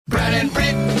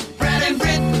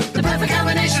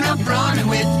of brawn and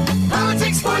wit.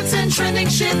 Politics, sports, and trending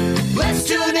shit. Let's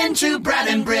tune into Brad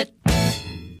and Britt.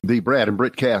 The Brad and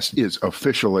Britt cast is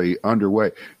officially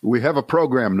underway. We have a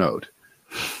program note.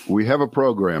 Do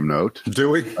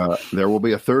we? There will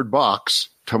be a third box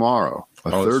tomorrow.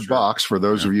 A third box for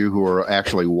those of you who are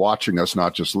actually watching us,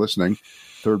 not just listening.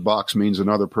 Third box means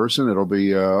another person. It'll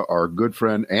be our good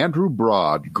friend Andrew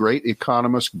Broad, great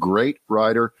economist, great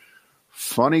writer,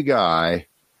 funny guy,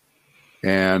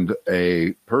 and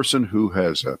a person who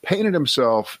has painted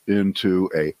himself into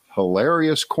a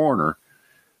hilarious corner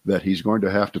that he's going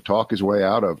to have to talk his way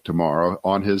out of tomorrow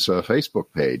on his Facebook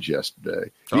page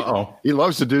yesterday. He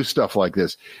loves to do stuff like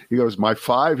this. He goes, my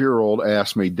 5-year-old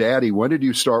asked me, Daddy, when did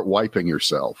you start wiping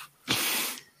yourself?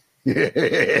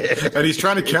 And he's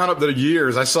trying to count up the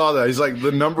years. I saw that. He's like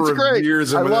the number of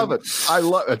years. I love it.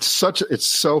 It's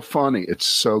so funny. It's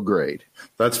so great.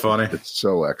 That's funny. It's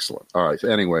so excellent. All right.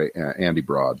 Anyway, Andy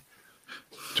Broad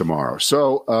tomorrow.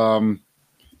 So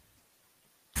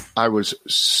I was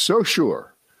so sure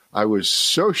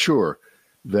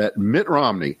that Mitt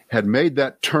Romney had made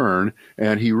that turn,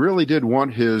 and he really did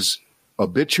want his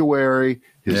obituary,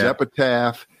 his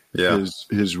epitaph,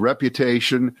 his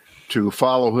reputation to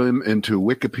follow him into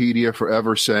Wikipedia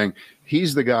forever, saying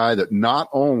he's the guy that not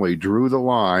only drew the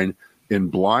line in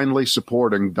blindly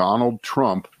supporting Donald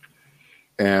Trump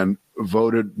and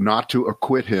voted not to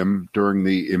acquit him during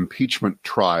the impeachment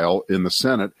trial in the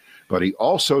Senate, but he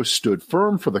also stood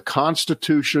firm for the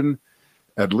Constitution,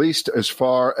 at least as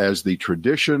far as the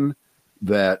tradition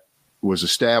that was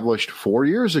established 4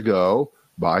 years ago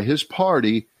by his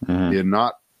party in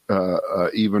not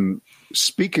even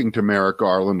speaking to Merrick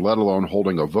Garland, let alone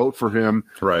holding a vote for him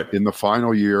in the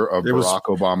final year of Barack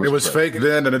Obama's It was fake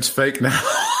then, and it's fake now.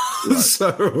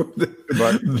 So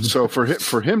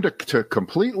for him to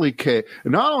completely cave,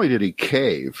 not only did he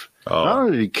cave, not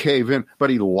only did he cave in, but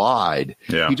he lied.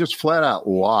 Yeah. He just flat out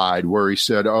lied, where he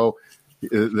said,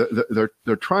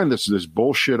 they're trying this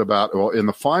bullshit about, well, in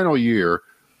the final year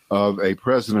of a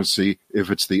presidency, if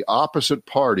it's the opposite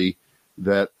party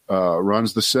that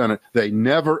runs the Senate, they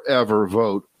never, ever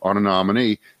vote on a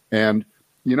nominee. And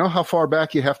you know how far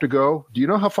back you have to go? Do you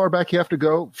know how far back you have to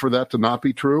go for that to not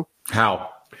be true? How?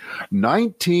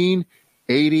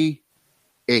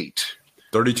 1988.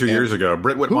 32 years ago.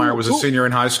 Britt Whitmire was a senior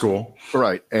in high school.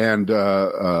 Right. And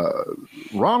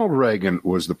Ronald Reagan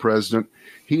was the president.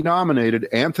 He nominated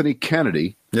Anthony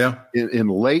Kennedy in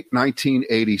late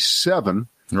 1987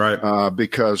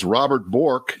 because Robert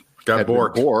Bork got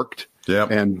borked.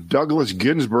 Yep. And Douglas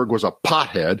Ginsburg was a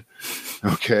pothead.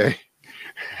 Okay.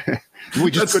 We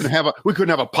couldn't have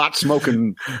a pot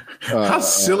smoking. How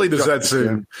silly does that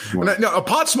seem? No, a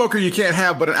pot smoker you can't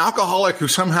have, but an alcoholic who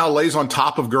somehow lays on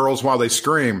top of girls while they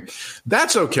scream,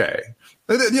 that's okay.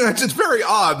 You know, it's very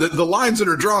odd that the lines that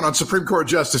are drawn on Supreme Court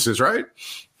justices, right?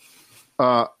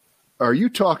 Are you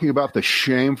talking about the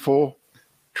shameful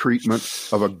treatment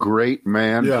of a great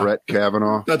man, Brett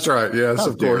Kavanaugh? That's right. Yes, How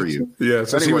of dare course. you?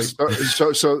 Yes. Anyway,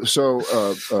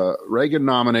 so Reagan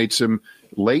nominates him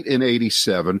late in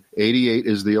 87. 88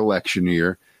 is the election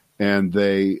year, and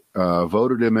they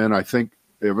voted him in. I think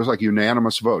it was like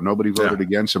unanimous vote. Nobody voted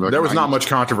against him. There was not much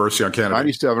controversy on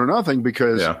Kennedy. 97-0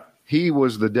 because he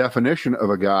was the definition of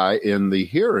a guy in the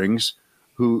hearings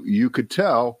who you could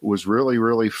tell was really,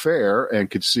 really fair and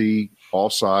could see all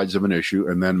sides of an issue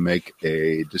and then make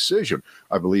a decision.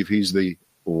 I believe he's the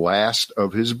last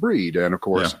of his breed. And, of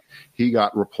course, he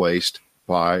got replaced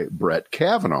by Brett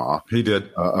Kavanaugh. He did.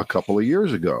 A couple of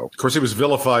years ago. Of course, he was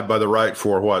vilified by the right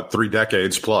for, 3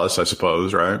 decades plus, I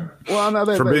suppose, right? Well, no,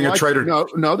 for being a traitor.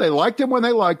 No, they liked him when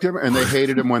they liked him, and they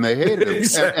hated him when they hated him.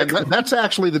 Exactly. And that's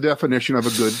actually the definition of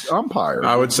a good umpire.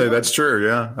 I would say that's true,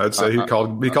 yeah. I'd say he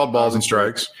called balls and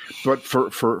strikes. But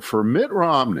for Mitt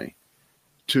Romney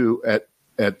to,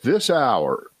 at this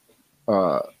hour,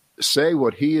 say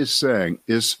what he is saying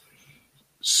is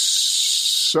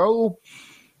so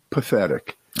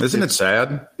pathetic. Isn't it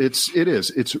sad? It is.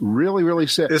 It's really, really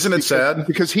sad. Isn't it sad?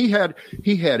 Because he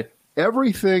had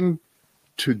everything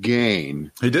to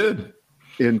gain. He did.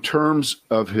 In terms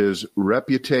of his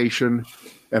reputation.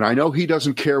 And I know he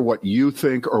doesn't care what you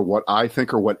think or what I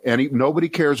think or nobody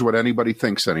cares what anybody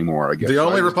thinks anymore, I guess. The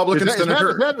only Republican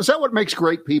senator. Is that what makes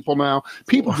great people now?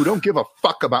 People who don't give a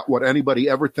fuck about what anybody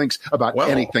ever thinks about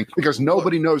anything because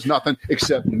nobody knows nothing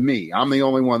except me. I'm the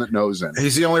only one that knows anything.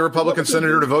 He's the only Republican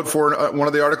senator to vote for one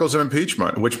of the articles of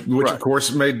impeachment, which of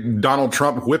course made Donald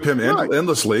Trump whip him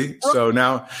endlessly. Right. So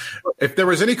now, if there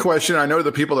was any question, I know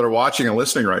the people that are watching and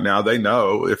listening right now, they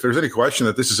know if there's any question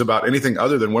that this is about anything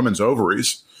other than women's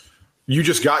ovaries, you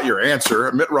just got your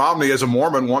answer. Mitt Romney, as a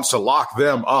Mormon, wants to lock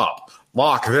them up.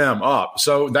 Lock them up.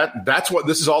 So that's what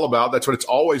this is all about. That's what it's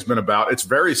always been about. It's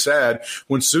very sad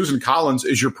when Susan Collins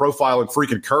is your profile in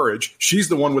freaking courage. She's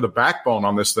the one with a backbone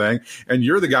on this thing, and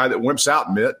you're the guy that wimps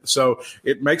out, Mitt. So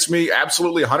it makes me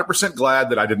absolutely 100% glad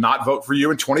that I did not vote for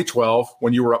you in 2012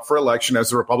 when you were up for election as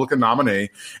the Republican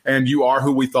nominee, and you are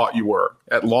who we thought you were.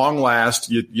 At long last,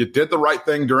 you did the right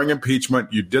thing during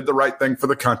impeachment. You did the right thing for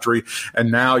the country,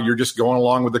 and now you're just going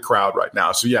along with the crowd right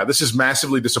now. So, yeah, this is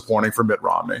massively disappointing for Mitt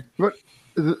Romney. But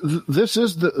this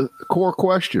is the core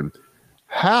question.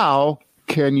 How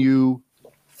can you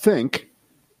think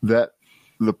that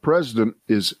the president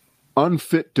is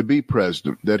unfit to be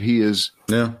president, that he is,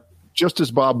 just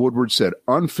as Bob Woodward said,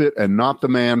 unfit and not the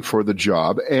man for the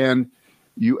job? And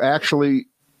you actually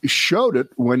showed it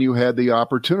when you had the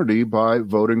opportunity by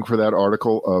voting for that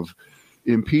article of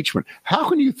impeachment. How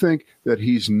can you think that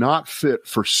he's not fit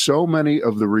for so many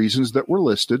of the reasons that were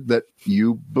listed, that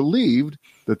you believed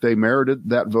that they merited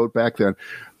that vote back then,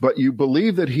 but you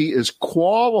believe that he is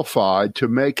qualified to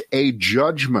make a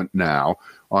judgment now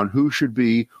on who should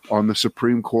be on the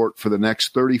Supreme Court for the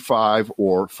next 35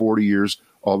 or 40 years?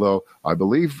 Although I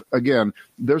believe, again,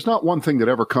 there's not one thing that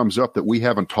ever comes up that we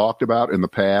haven't talked about in the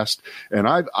past. And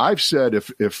I've said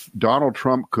if Donald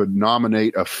Trump could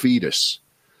nominate a fetus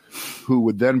who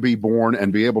would then be born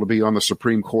and be able to be on the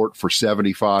Supreme Court for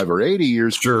 75 or 80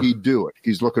 years, he'd do it.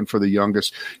 He's looking for the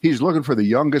youngest. He's looking for the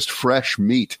youngest fresh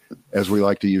meat, as we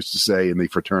like to used to say in the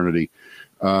fraternity,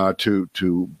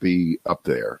 to be up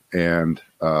there. And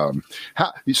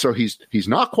so he's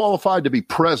not qualified to be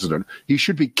president. He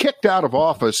should be kicked out of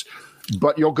office.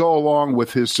 But you'll go along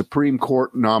with his Supreme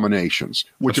Court nominations,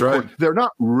 which they're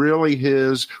not really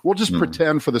his. We'll just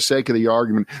pretend, for the sake of the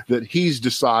argument, that he's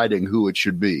deciding who it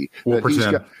should be.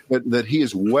 That he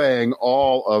is weighing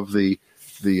all of the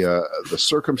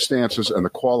circumstances and the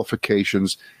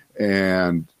qualifications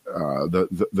and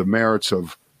the merits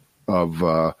of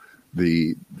the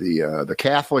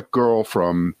Catholic girl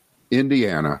from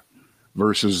Indiana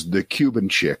versus the Cuban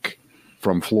chick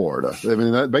from Florida. I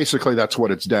mean, basically that's what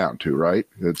it's down to, right?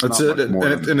 That's it. And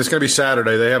it's going to be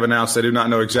Saturday. They have announced they do not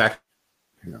know exactly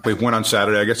when on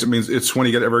Saturday. I guess it means it's when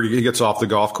he gets off the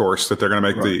golf course that they're going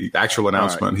to make the actual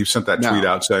announcement. Right. He sent that tweet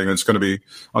out saying it's going to be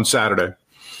on Saturday.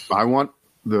 I want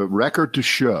the record to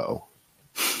show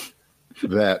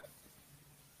that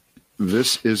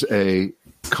this is a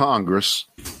Congress,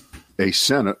 a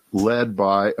Senate led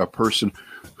by a person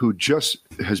who just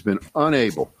has been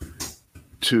unable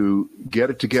to get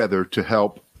it together to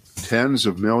help tens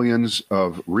of millions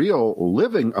of real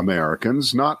living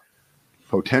Americans, not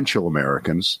potential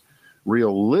Americans,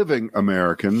 real living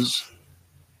Americans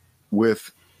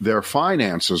with their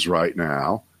finances right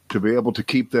now, to be able to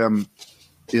keep them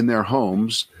in their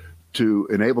homes, to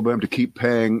enable them to keep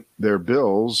paying their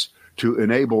bills, to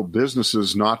enable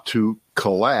businesses not to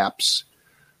collapse,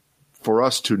 for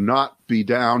us to not be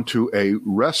down to a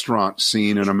restaurant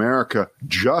scene in America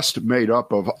just made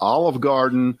up of Olive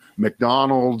Garden,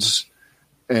 McDonald's,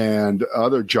 and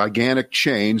other gigantic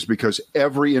chains, because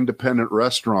every independent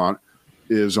restaurant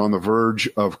is on the verge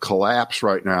of collapse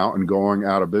right now and going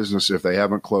out of business if they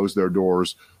haven't closed their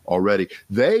doors already.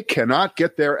 They cannot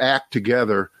get their act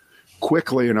together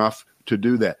quickly enough to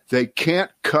do that. They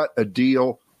can't cut a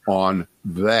deal on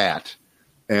that.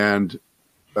 And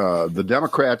the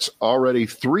Democrats already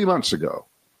 3 months ago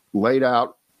laid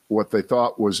out what they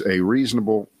thought was a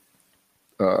reasonable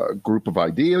group of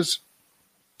ideas,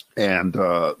 and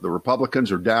the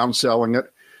Republicans are downselling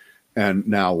it and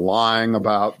now lying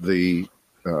about the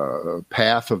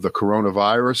path of the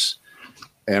coronavirus.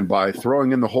 And by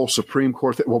throwing in the whole Supreme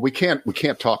Court, we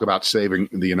can't talk about saving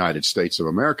the United States of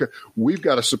America. We've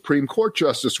got a Supreme Court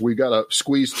justice we've got to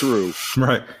squeeze through.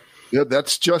 Right. Yeah,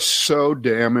 that's just so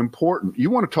damn important. You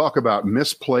want to talk about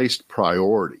misplaced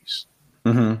priorities.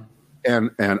 Mm-hmm.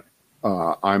 And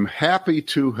I'm happy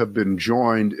to have been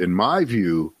joined in my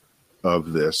view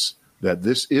of this, that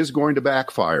this is going to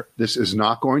backfire. This is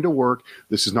not going to work.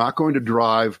 This is not going to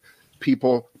drive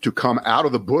people to come out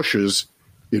of the bushes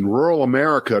in rural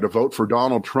America to vote for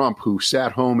Donald Trump, who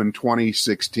sat home in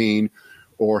 2016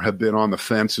 or have been on the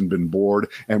fence and been bored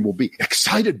and will be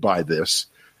excited by this.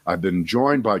 I've been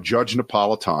joined by Judge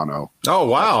Napolitano. Oh,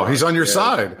 wow. He's on your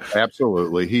side.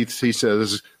 Absolutely. He says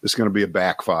this is going to be a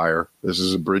backfire. This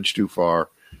is a bridge too far.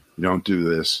 You don't do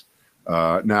this.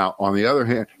 Now, on the other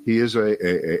hand, he is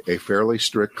a fairly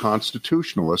strict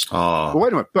constitutionalist. Oh. But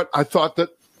wait a minute. But I thought that,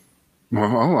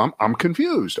 I'm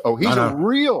confused. Oh, he's a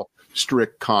real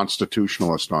strict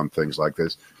constitutionalist on things like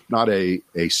this, not a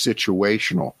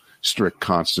situational strict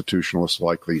constitutionalist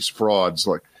like these frauds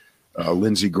like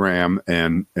Lindsey Graham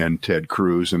and Ted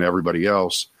Cruz and everybody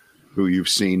else who you've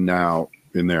seen now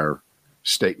in their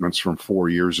statements from 4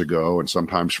 years ago and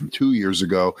sometimes from 2 years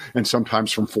ago and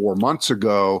sometimes from 4 months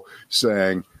ago,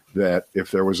 saying that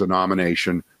if there was a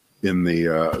nomination in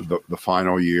the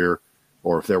final year,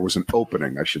 or if there was an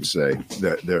opening, I should say,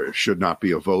 that there should not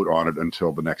be a vote on it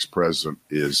until the next president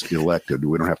is elected.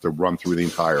 We don't have to run through the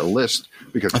entire list,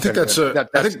 because I think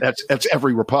that's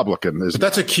every Republican. But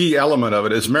that's a key element of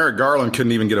it. Is Merrick Garland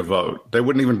couldn't even get a vote. They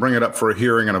wouldn't even bring it up for a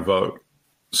hearing and a vote.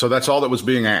 So that's all that was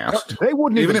being asked. They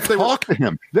wouldn't even if they talk to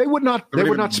him. They would not. They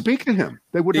would not speak to him.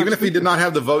 They would even if he did not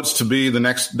have the votes to be the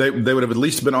next. They would have at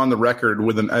least been on the record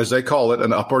with an, as they call it,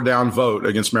 an up or down vote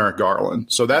against Merrick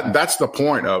Garland. So that's the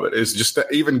point of it, is just to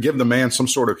even give the man some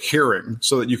sort of hearing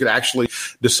so that you could actually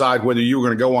decide whether you were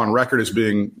going to go on record as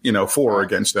being, for or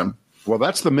against him. Well,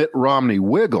 that's the Mitt Romney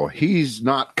wiggle. He's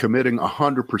not committing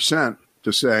 100%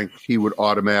 to saying he would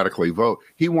automatically vote.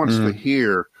 He wants to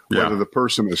hear whether the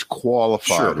person is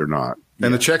qualified or not.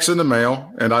 And the check's in the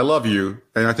mail, and I love you,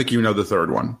 and I think you know the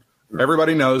third one.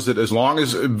 Everybody knows that as long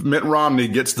as Mitt Romney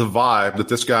gets the vibe that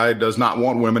this guy does not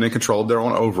want women in control of their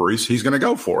own ovaries, he's going to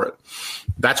go for it.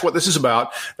 That's what this is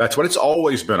about. That's what it's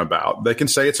always been about. They can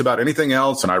say it's about anything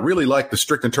else, and I really like the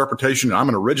strict interpretation, and I'm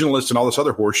an originalist and all this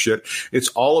other horse shit. It's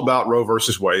all about Roe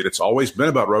versus Wade. It's always been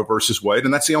about Roe versus Wade,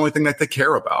 and that's the only thing that they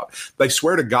care about. They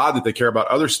swear to God that they care about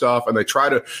other stuff, and they try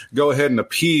to go ahead and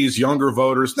appease younger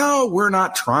voters. No, we're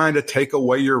not trying to take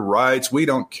away your rights. We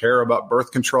don't care about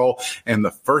birth control. And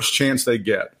the first chance they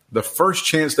get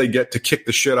to kick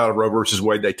the shit out of Roe versus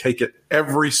Wade, they take it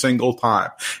every single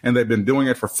time. And they've been doing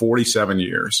it for 47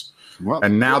 years.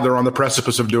 And now they're on the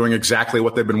precipice of doing exactly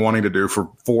what they've been wanting to do for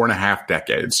 4.5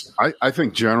 decades. I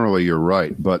think generally you're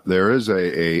right, but there is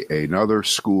another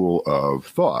school of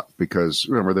thought, because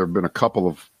remember, there have been a couple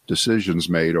of decisions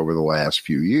made over the last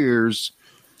few years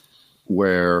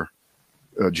where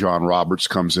John Roberts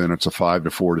comes in. It's a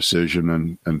 5-4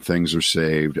 decision, and things are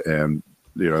saved. And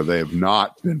they have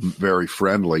not been very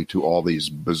friendly to all these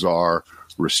bizarre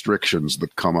restrictions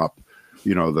that come up.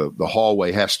 The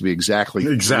hallway has to be exactly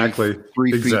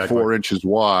 3 feet 4 inches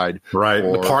wide. Right.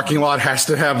 The parking lot has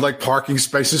to have parking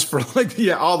spaces for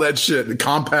all that shit, the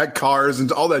compact cars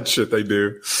and all that shit they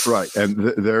do. Right.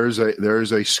 And there's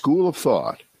a school of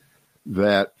thought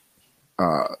that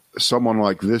someone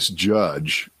like this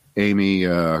judge, Amy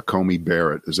Coney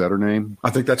Barrett, is that her name?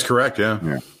 I think that's correct.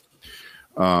 Yeah.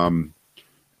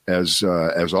 As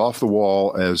off the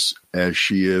wall as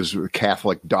she is,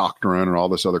 Catholic doctrine and all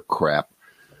this other crap,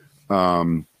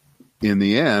 in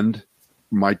the end,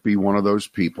 might be one of those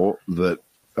people that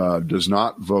does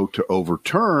not vote to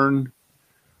overturn,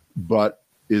 but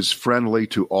is friendly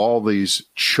to all these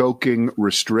choking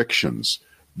restrictions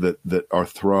that are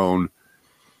thrown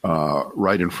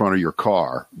right in front of your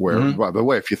car, where, by the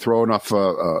way, if you throw enough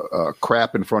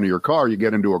crap in front of your car, you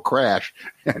get into a crash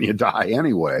and you die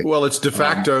anyway. Well, it's de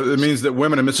facto. It means that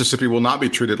women in Mississippi will not be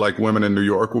treated like women in New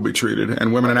York will be treated,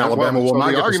 and women in Alabama will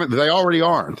not. The argument, they already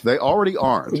aren't. They already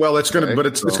aren't. Well, it's going to, but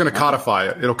it's going to codify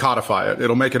it. It'll codify it.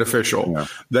 It'll make it official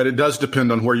that it does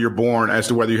depend on where you're born as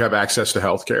to whether you have access to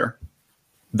health care.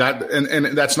 And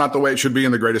that's not the way it should be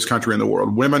in the greatest country in the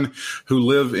world. Women who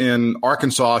live in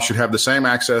Arkansas should have the same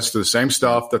access to the same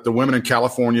stuff that the women in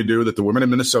California do, that the women in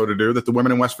Minnesota do, that the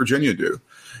women in West Virginia do.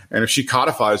 And if she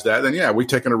codifies that, then we've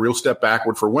taken a real step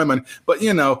backward for women. But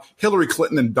Hillary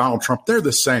Clinton and Donald Trump, they're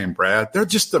the same, Brad. They're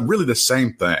just really the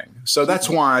same thing. So that's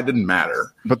why it didn't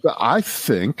matter. But I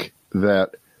think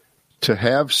that to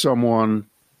have someone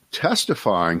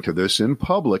testifying to this in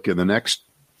public in the next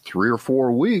 3 or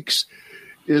 4 weeks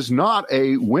is not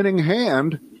a winning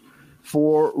hand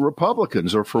for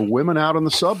Republicans or for women out in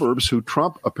the suburbs who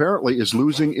Trump apparently is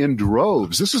losing in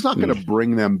droves. This is not going to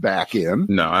bring them back in.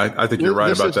 No, I think you're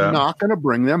right about that. This is not going to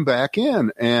bring them back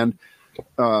in. And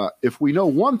if we know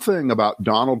one thing about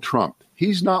Donald Trump,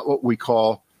 he's not what we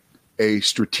call a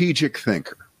strategic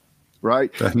thinker,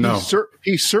 right? No.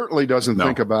 He certainly doesn't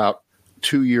think about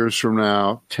 2 years from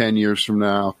now, 10 years from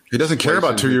now. He doesn't care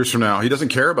about 2 years from now. He doesn't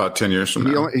care about 10 years from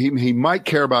now. He might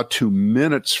care about 2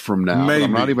 minutes from now. Maybe.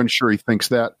 I'm not even sure he thinks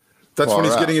that. That's when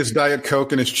he's getting his Diet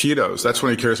Coke and his Cheetos. That's when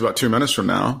he cares about 2 minutes from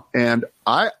now. And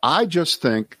I just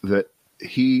think that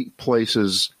he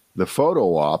places the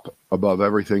photo op above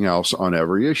everything else on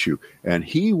every issue. And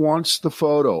he wants the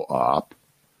photo op,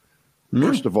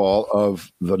 first of all,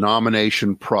 of the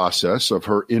nomination process, of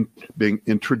her being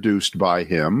introduced by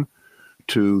him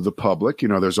to the public.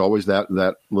 There's always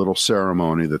that little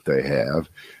ceremony that they have.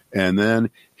 And then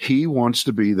he wants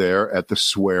to be there at the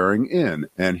swearing in.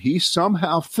 And he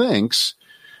somehow thinks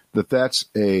that that's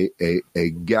a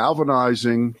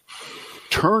galvanizing,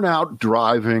 turnout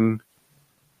driving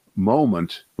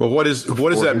moment. Well, what does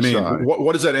that mean?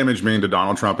 What does that image mean to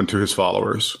Donald Trump and to his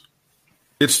followers?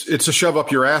 It's a shove up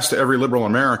your ass to every liberal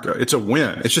in America. It's a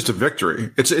win. It's just a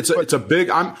victory. It's a big.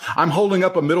 I'm holding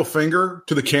up a middle finger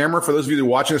to the camera for those of you that are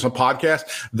watching this on podcast.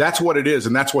 That's what it is,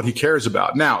 and that's what he cares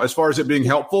about. Now, as far as it being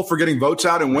helpful for getting votes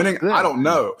out and winning, I don't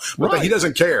know, but he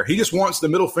doesn't care. He just wants the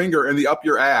middle finger and the up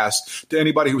your ass to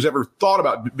anybody who's ever thought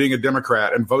about being a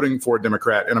Democrat and voting for a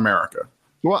Democrat in America.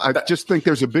 Well, I just think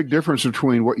there's a big difference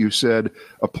between what you said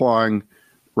applying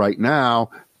right now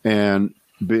and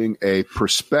being a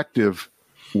prospective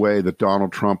way that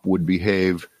Donald Trump would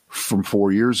behave from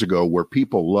 4 years ago, where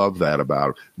people love that about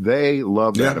him. They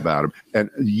love that about him. And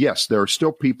yes, there are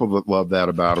still people that love that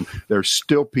about him. There's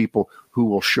still people who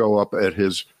will show up at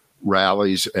his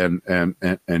rallies and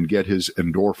get his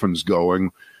endorphins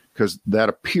going, because that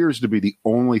appears to be the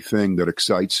only thing that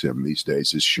excites him these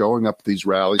days, is showing up at these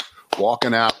rallies,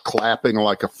 walking out, clapping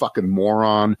like a fucking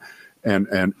moron,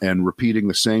 and repeating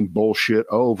the same bullshit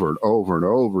over and over and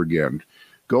over again.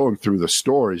 Going through the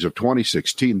stories of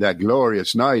 2016, that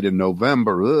glorious night in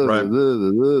November.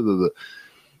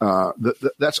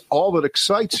 That's all that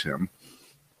excites him.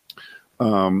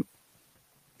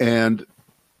 And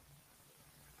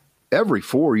every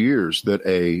 4 years that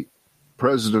a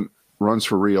president runs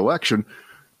for re-election,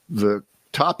 the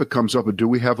topic comes up of, do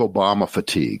we have Obama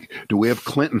fatigue? Do we have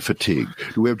Clinton fatigue?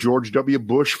 Do we have George W.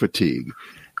 Bush fatigue?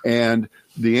 And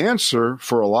the answer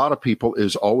for a lot of people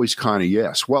is always kind of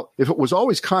yes. Well, if it was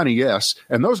always kind of yes,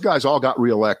 and those guys all got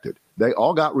reelected, they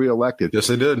all got reelected. Yes,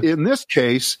 they did. In this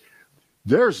case,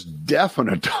 there's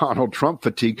definite Donald Trump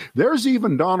fatigue. There's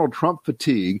even Donald Trump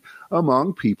fatigue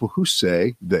among people who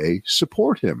say they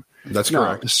support him. That's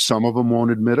correct. Some of them won't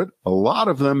admit it. A lot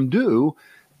of them do.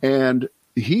 And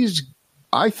he's,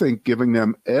 I think, giving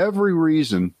them every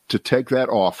reason to take that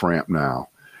off ramp now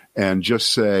and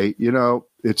just say,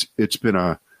 it's been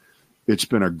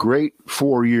a great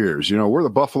 4 years. We're the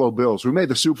Buffalo Bills. We made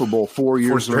the Super Bowl 4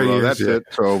 years in a row. That's it.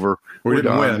 It's over. We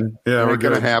didn't win. Yeah, we're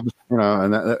going to have,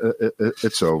 and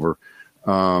it's over.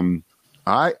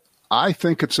 I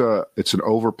think it's an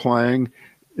overplaying.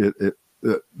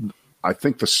 I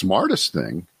think the smartest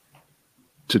thing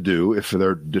to do, if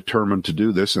they're determined to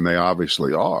do this, and they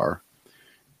obviously are,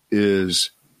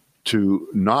 is to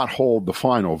not hold the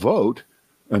final vote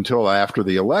until after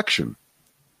the election.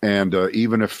 And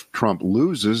even if Trump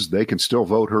loses, they can still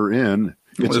vote her in.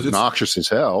 It's obnoxious as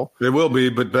hell. It will be,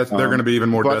 but they're going to be even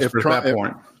more desperate at that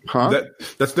point.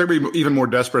 They're going to be even more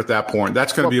desperate at that point.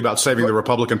 That's going to be about saving the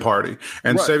Republican Party.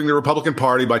 And saving the Republican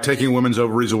Party by taking women's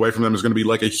ovaries away from them is going to be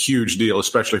like a huge deal,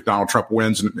 especially if Donald Trump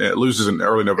wins and loses in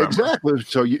early November. Exactly.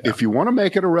 So if you want to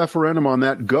make it a referendum on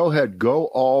that, go ahead, go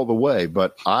all the way.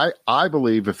 But I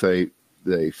believe if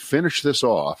they finish this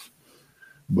off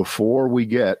before we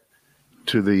get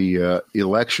to the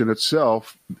election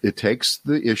itself, it takes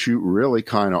the issue really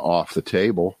kind of off the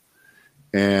table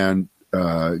and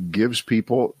gives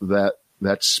people that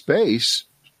space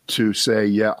to say,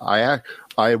 yeah,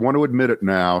 I want to admit it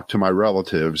now to my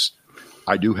relatives.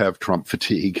 I do have Trump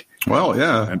fatigue. Well,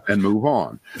 yeah. And move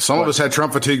on. Some of us had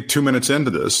Trump fatigue 2 minutes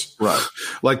into this. Right.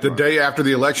 Like the day after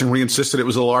the election when he insisted it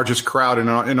was the largest crowd in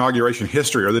inauguration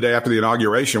history, or the day after the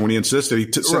inauguration when he insisted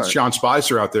he sent Sean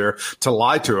Spicer out there to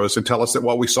lie to us and tell us that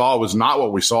what we saw was not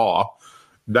what we saw.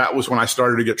 That was when I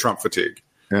started to get Trump fatigue.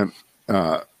 And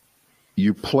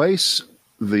you place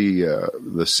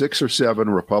the 6 or 7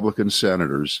 Republican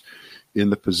senators in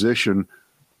the position,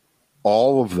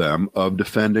 all of them, of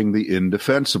defending the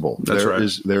indefensible. That's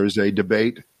right. There is a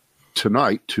debate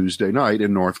tonight, Tuesday night,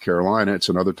 in North Carolina. It's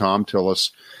another Tom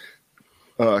Tillis,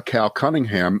 Cal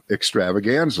Cunningham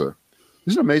extravaganza.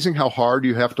 Isn't it amazing how hard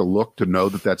you have to look to know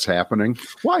that that's happening?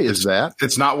 Why is that?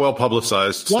 It's not well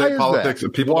publicized. State politics.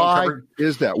 People Why don't cover.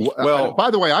 Is that? Well, by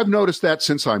the way, I've noticed that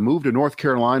since I moved to North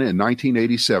Carolina in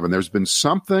 1987. There's been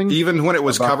something. Even when it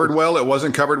was covered well, it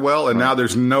wasn't covered well, and now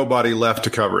there's nobody left to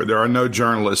cover it. There are no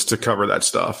journalists to cover that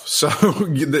stuff. So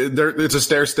it's a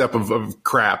stair step of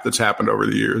crap that's happened over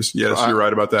the years. Yes, you're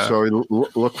right about that. So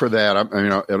look for that.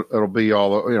 It'll be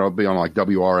all. It'll be on like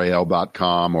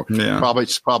WRAL.com or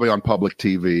probably on public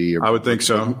TV. I would think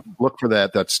so. Look for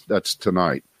that. That's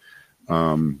tonight.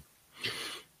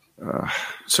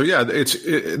 So yeah,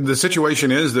 the situation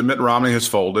is that Mitt Romney has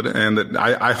folded, and that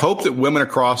I hope that women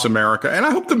across America, and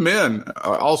I hope the men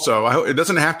also. I hope it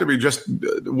doesn't have to be just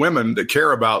women that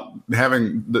care about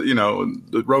having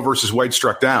the Roe versus Wade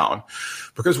struck down,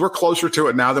 because we're closer to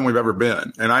it now than we've ever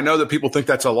been. And I know that people think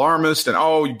that's alarmist, and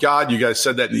oh God, you guys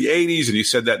said that in the 80s, and you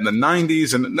said that in the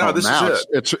 90s, and no, this is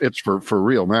it. It's for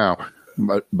real now.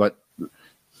 But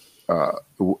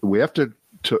we have to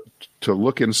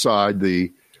look inside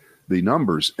the the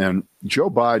numbers. And Joe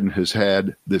Biden has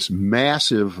had this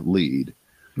massive lead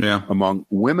among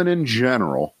women in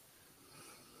general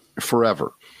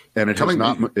forever. And it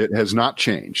has not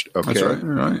changed. Okay. That's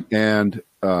right. And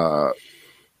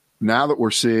now that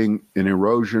we're seeing an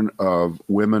erosion of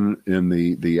women in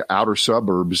the outer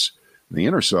suburbs, the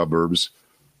inner suburbs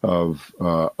of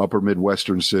upper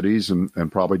Midwestern cities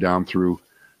and probably down through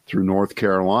North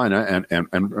Carolina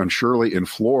and surely in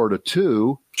Florida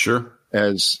too. Sure.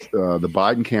 As the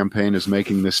Biden campaign is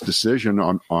making this decision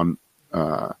on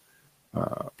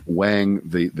weighing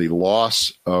the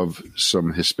loss of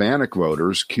some Hispanic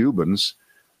voters, Cubans,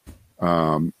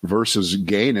 versus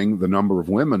gaining the number of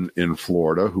women in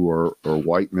Florida who are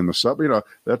white and in the suburbs.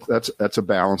 That's a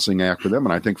balancing act for them.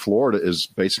 And I think Florida is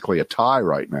basically a tie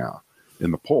right now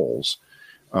in the polls.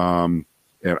 And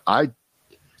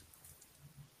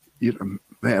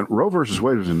Roe versus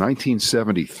Wade was in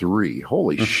 1973.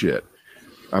 Holy shit.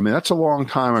 I mean, that's a long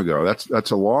time ago.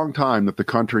 That's a long time that the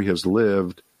country has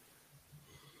lived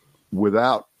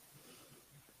without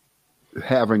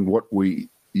having what we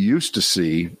used to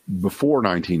see before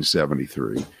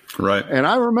 1973. Right. And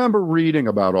I remember reading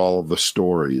about all of the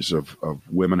stories of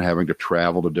women having to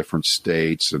travel to different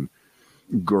states and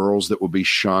girls that would be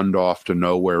shunned off to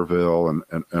Nowhereville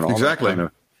and all exactly. that kind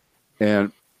of,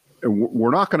 and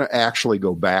we're not going to actually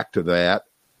go back to that,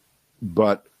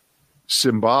 but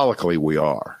symbolically we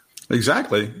are.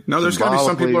 Exactly. No, there's going to be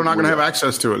some people who are not going to have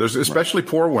access to it. There's especially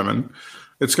poor women.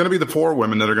 It's going to be the poor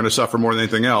women that are going to suffer more than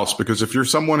anything else, because if you're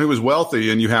someone who is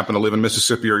wealthy and you happen to live in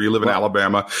Mississippi or you live in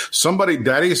Alabama,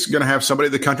 daddy's going to have somebody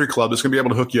at the country club that's going to be able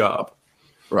to hook you up.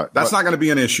 Right. That's not going to be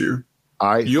an issue.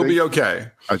 You'll be okay.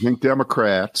 I think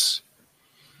Democrats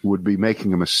would be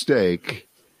making a mistake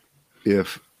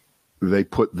if they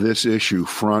put this issue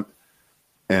front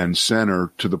and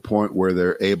center to the point where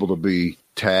they're able to be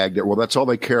tagged. Well, that's all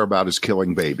they care about is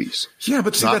killing babies. Yeah,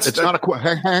 but see, hang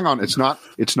on. It's not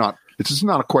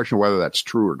a question of whether that's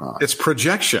true or not. It's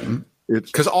projection.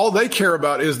 Because all they care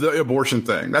about is the abortion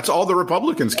thing. That's all the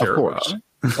Republicans care about.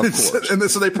 Of course. And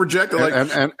so they project it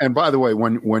like. And by the way,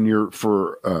 when you're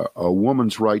for a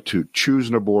woman's right to choose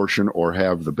an abortion or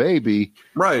have the baby,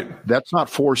 right? That's not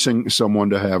forcing someone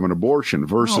to have an abortion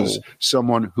versus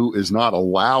someone who is not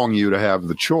allowing you to have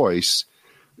the choice.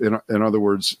 In other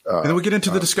words, and then we get into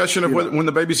the discussion of when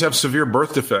the babies have severe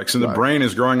birth defects and the brain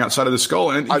is growing outside of the skull,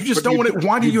 and you just don't want it.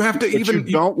 Why do you have to even?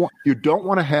 You don't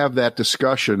want to have that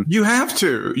discussion. You have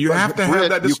to. You have to have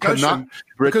that discussion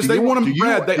because they want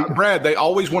them. Brad, they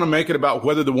always want to make it about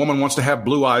whether the woman wants to have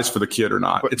blue eyes for the kid or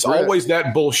not. It's always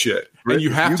that bullshit, and you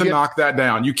have to knock that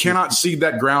down. You cannot cede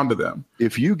that ground to them.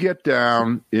 If you get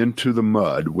down into the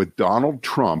mud with Donald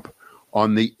Trump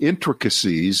on the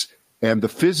intricacies and the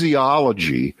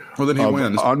physiology then he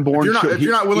wins. Unborn if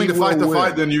you're not willing to fight the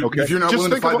fight, then you. Okay. If you're not willing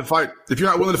to fight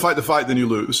the fight, then you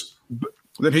lose.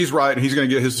 Then he's right, and he's going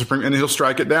to get his supreme, and he'll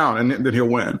strike it down, and then he'll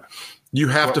win. You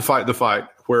have to fight the fight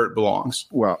where it belongs.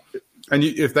 Well, and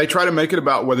if they try to make it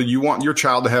about whether you want your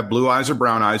child to have blue eyes or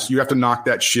brown eyes, you have to knock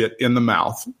that shit in the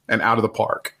mouth and out of the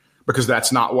park, because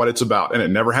that's not what it's about, and it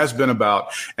never has been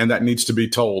about, and that needs to be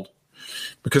told,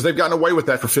 because they've gotten away with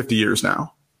that for 50 years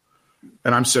now.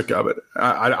 And I'm sick of it.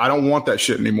 I don't want that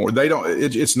shit anymore. They don't.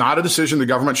 It's not a decision the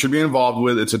government should be involved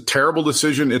with. It's a terrible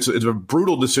decision. It's a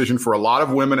brutal decision for a lot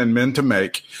of women and men to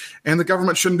make. And the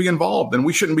government shouldn't be involved. And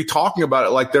we shouldn't be talking about it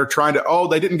like they're trying to,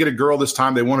 they didn't get a girl this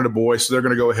time. They wanted a boy. So they're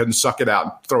going to go ahead and suck it out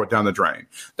and throw it down the drain.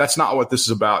 That's not what this is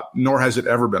about, nor has it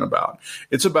ever been about.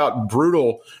 It's about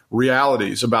brutal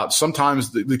realities, about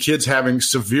sometimes the kids having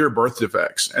severe birth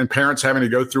defects and parents having to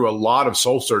go through a lot of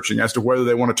soul searching as to whether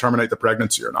they want to terminate the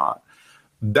pregnancy or not.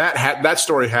 That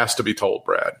story has to be told,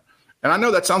 Brad. And I know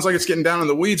that sounds like it's getting down in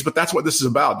the weeds, but that's what this is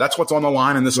about. That's what's on the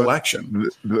line in this election.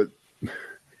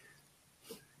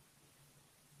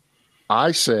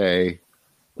 I say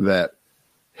that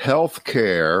health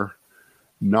care,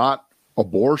 not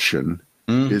abortion,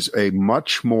 is a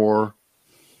much more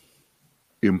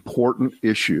important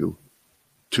issue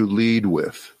to lead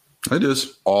with. It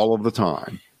is. All of the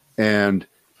time. And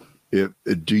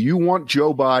do you want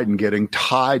Joe Biden getting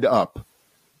tied up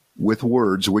with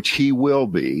words, which he will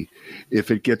be, if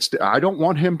it gets to, I don't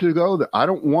want him to go there. I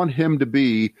don't want him to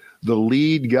be the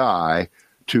lead guy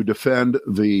to defend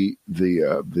the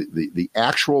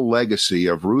actual legacy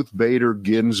of Ruth Bader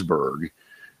Ginsburg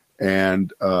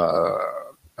and the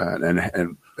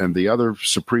other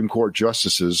Supreme Court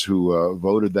justices who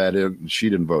voted that in. She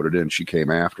didn't vote it in. She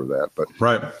came after that.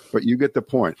 But you get the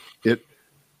point.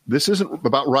 This isn't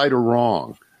about right or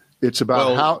wrong. It's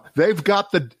about how they've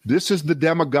got this is the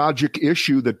demagogic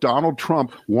issue that Donald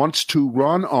Trump wants to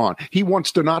run on. He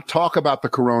wants to not talk about the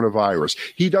coronavirus.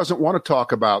 He doesn't want to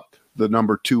talk about the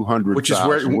number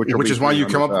 200,000. Which is why you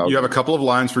come up, you have a couple of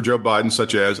lines for Joe Biden,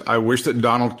 such as, I wish that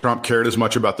Donald Trump cared as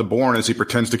much about the born as he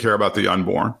pretends to care about the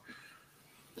unborn.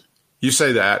 You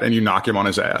say that and you knock him on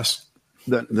his ass.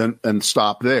 Then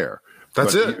stop there.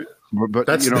 That's it. But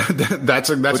that's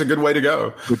a good way to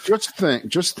go. But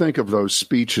just think of those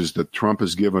speeches that Trump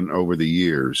has given over the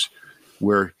years,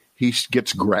 where he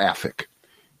gets graphic.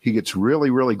 He gets really,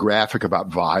 really graphic about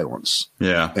violence.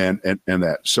 Yeah, and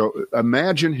that. So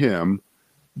imagine him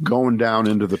going down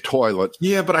into the toilet.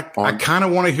 Yeah, but I kind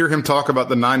of want to hear him talk about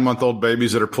the 9-month-old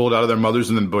babies that are pulled out of their mothers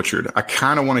and then butchered. I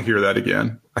kind of want to hear that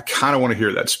again. I kind of want to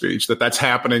hear that speech, that's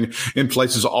happening in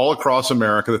places all across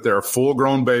America, that there are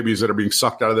full-grown babies that are being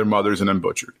sucked out of their mothers and then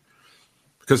butchered.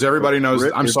 Because everybody knows,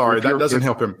 that doesn't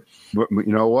help him. But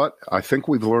you know what? I think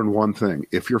we've learned one thing.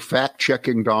 If you're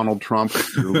fact-checking Donald Trump,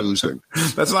 you're losing.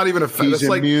 That's not even a fact. He's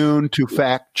immune to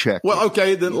fact-checking. Well,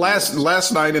 okay, then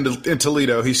last night in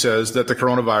Toledo, he says that the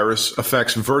coronavirus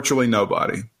affects virtually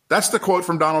nobody. That's the quote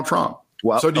from Donald Trump.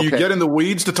 Well, so do you get in the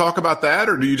weeds to talk about that,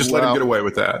 or do you just let him get away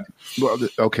with that? Well,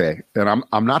 okay, and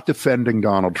I'm not defending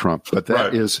Donald Trump, but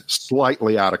that is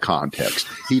slightly out of context.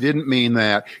 He didn't mean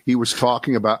that. He was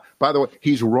talking about, by the way,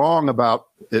 he's wrong about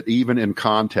it even in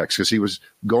context, because he was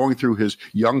going through his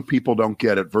young people don't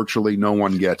get it, virtually no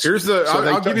one gets it. Here's the, so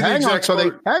I'll give you the exact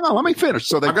quote. Hang on, let me finish.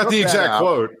 So I got the exact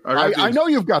quote. I know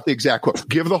you've got the exact quote.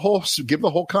 Give the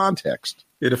whole context.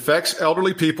 It affects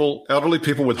elderly people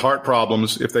with heart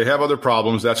problems. If they have other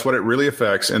problems, that's what it really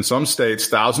affects. In some states,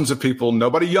 thousands of people,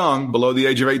 nobody young, below the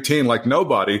age of 18, like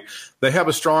nobody, they have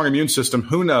a strong immune system.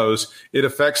 Who knows? It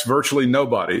affects virtually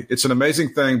nobody. It's an amazing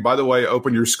thing. By the way,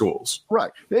 open your schools.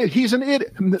 Right. He's an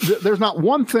idiot. There's not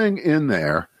one thing in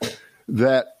there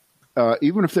that,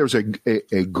 even if there's a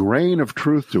grain of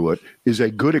truth to it, is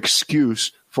a good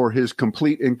excuse for his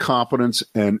complete incompetence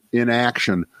and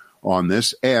inaction on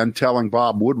this, and telling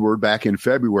Bob Woodward back in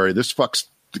February, this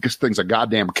thing's a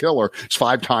goddamn killer. It's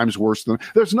 5 times worse than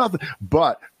there's nothing.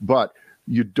 But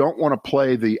you don't want to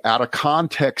play the out of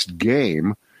context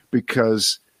game,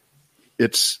 because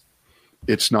it's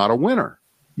not a winner.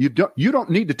 You don't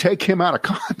need to take him out of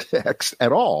context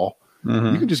at all.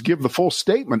 Mm-hmm. You can just give the full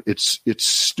statement. It's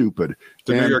stupid.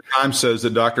 The New York Times says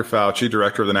that Dr. Fauci,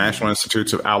 director of the National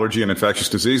Institutes of Allergy and Infectious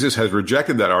Diseases, has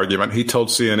rejected that argument. He told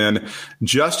CNN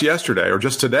just today,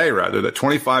 that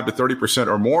 25 to 30%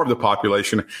 or more of the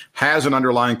population has an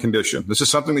underlying condition. This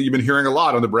is something that you've been hearing a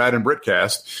lot on the Brad and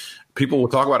Brittcast. People will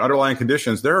talk about underlying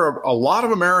conditions. There are a lot of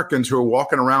Americans who are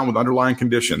walking around with underlying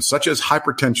conditions, such as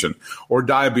hypertension or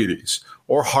diabetes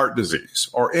or heart disease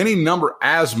or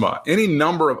asthma, any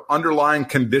number of underlying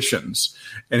conditions.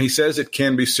 And he says it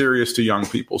can be serious to young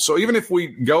people. So even if we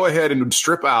go ahead and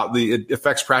strip out it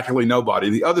affects practically nobody,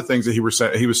 the other things that he was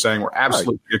saying were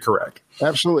absolutely correct.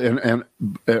 Absolutely. And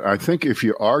I think if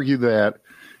you argue that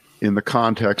in the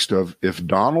context of if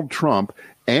Donald Trump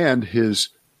and his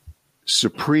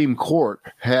Supreme Court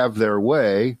have their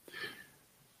way,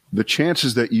 the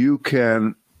chances that you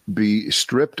can be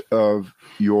stripped of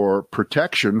your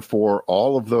protection for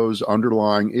all of those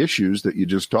underlying issues that you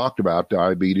just talked about,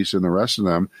 diabetes and the rest of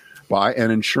them, by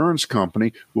an insurance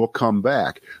company will come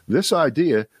back. This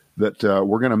idea that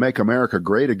we're going to make America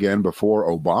great again before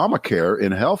Obamacare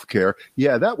in healthcare,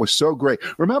 yeah, that was so great.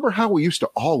 Remember how we used to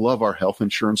all love our health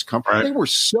insurance company? Right. They were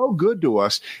so good to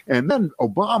us. And then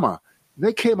Obama,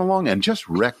 they came along and just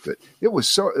wrecked it. It was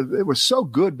so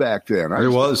good back then. It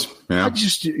was. Yeah. I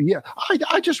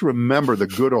just remember the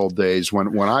good old days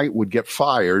when I would get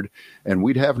fired and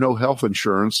we'd have no health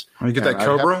insurance. Oh, you get that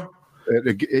Cobra?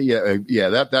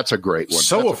 That's a great one.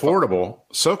 So that's affordable,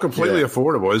 so completely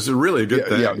affordable. It's really a good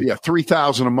thing. Yeah,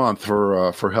 $3,000 a month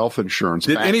for health insurance.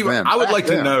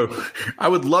 I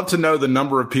would love to know the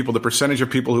number of people, the percentage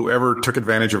of people who ever took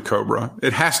advantage of Cobra.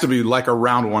 It has to be like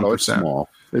around 1%. It's small.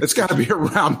 It's got to be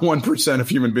around 1% of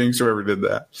human beings who ever did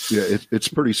that. Yeah, it's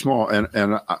pretty small. And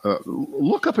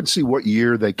look up and see what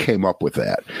year they came up with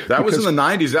that. That was in the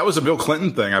 90s. That was a Bill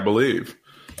Clinton thing, I believe.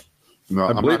 No,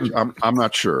 I'm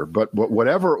not sure, but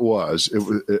whatever it was,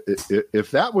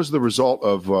 if that was the result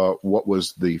of what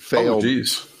was the failed,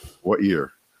 what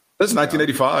year? That's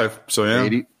 1985. So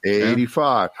yeah,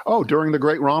 85. Oh, during the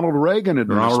great Ronald Reagan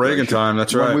administration. Ronald Reagan time.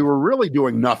 That's right. When we were really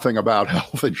doing nothing about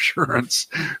health insurance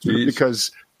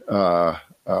because, it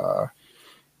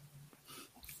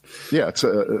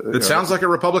sounds like a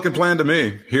Republican plan to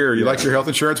me. Here, you like your health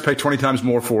insurance, pay 20 times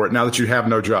more for it now that you have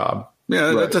no job.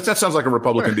 Yeah, right. that sounds like a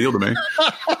Republican deal to me.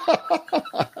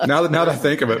 Now that I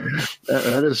think of it,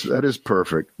 that is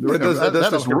perfect.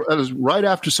 That is right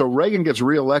after. So Reagan gets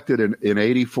reelected in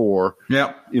 84.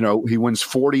 Yeah, he wins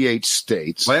 48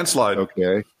 states, landslide.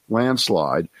 Okay,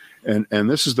 landslide, and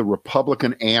this is the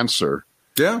Republican answer.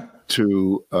 Yeah.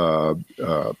 To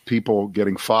people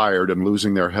getting fired and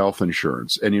losing their health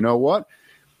insurance. And you know what?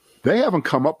 They haven't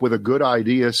come up with a good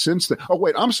idea since then. Oh,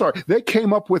 wait, I'm sorry. They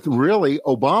came up with really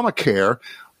Obamacare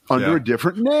under a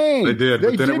different name. They did.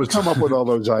 They did come up with all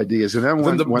those ideas. And then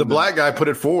when the black guy put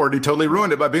it forward, he totally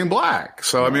ruined it by being black.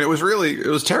 So, I mean, it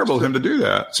was terrible of him to do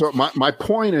that. So my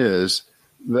point is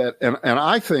that, and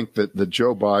I think that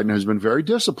Joe Biden has been very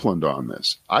disciplined on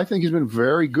this. I think he's been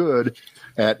very good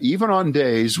at, even on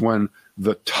days when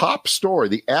the top story,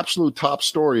 the absolute top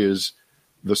story is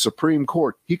the Supreme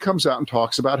Court, he comes out and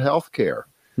talks about health care.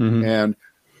 Mm-hmm. And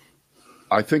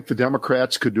I think the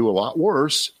Democrats could do a lot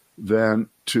worse than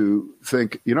to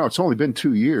think, it's only been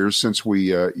 2 years since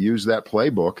we used that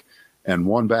playbook and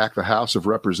won back the House of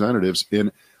Representatives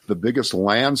in the biggest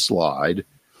landslide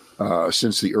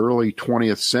since the early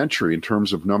 20th century in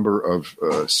terms of number of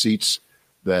seats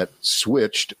that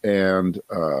switched and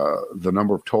the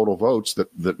number of total votes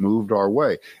that moved our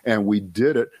way. And we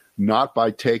did it not by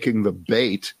taking the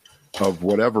bait of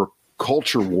whatever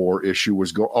culture war issue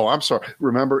was going. Oh, I'm sorry.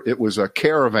 Remember, it was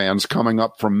caravans coming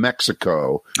up from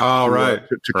Mexico. Oh, right.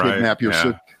 To kidnap your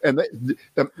sister. And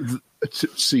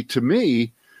to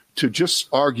me, to just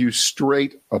argue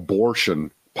straight abortion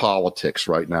politics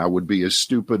right now would be as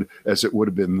stupid as it would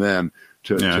have been then.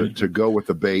 To go with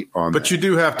the bait on but that. you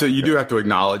do have to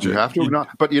acknowledge it. You have to acknowledge,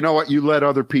 but you know what? You let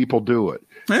other people do it.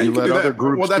 Yeah, you let other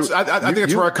groups. Well, I think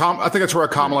that's where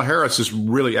Kamala Harris is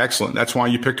really excellent. That's why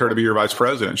you picked her to be your vice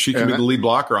president. She can be the lead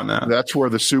blocker on that. That's where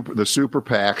the super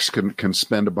PACs can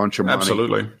spend a bunch of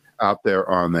money out there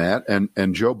on that,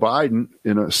 and Joe Biden,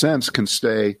 in a sense, can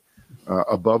stay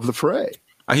above the fray.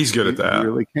 He's good at that. He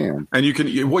really can.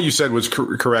 And what you said was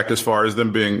correct as far as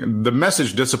them being the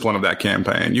message discipline of that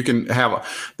campaign. You can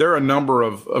there are a number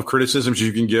of criticisms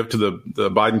you can give to the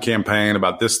Biden campaign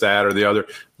about this, that, or the other.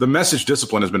 The message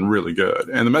discipline has been really good.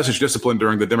 And the message discipline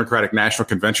during the Democratic National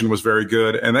Convention was very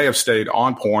good. And they have stayed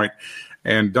on point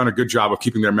and done a good job of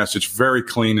keeping their message very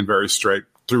clean and very straight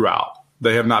throughout.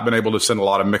 They have not been able to send a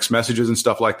lot of mixed messages and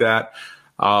stuff like that.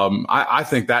 I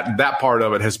think that part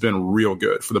of it has been real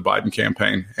good for the Biden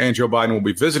campaign. And Joe Biden will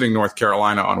be visiting North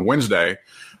Carolina on Wednesday.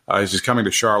 He's coming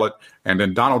to Charlotte. And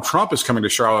then Donald Trump is coming to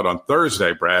Charlotte on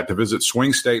Thursday, Brad, to visit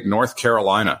swing state North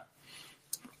Carolina.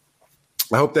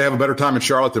 I hope they have a better time in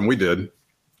Charlotte than we did.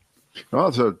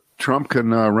 Well, so Trump can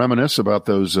reminisce about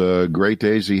those great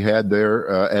days he had there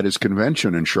at his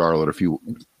convention in Charlotte a few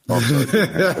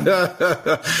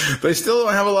They still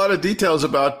don't have a lot of details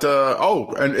about,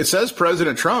 and it says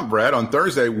President Trump, Brad, on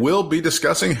Thursday will be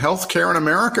discussing health care in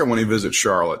America when he visits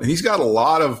Charlotte. He's got a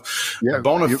lot of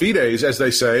bona fides, as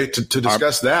they say, to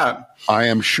discuss that. I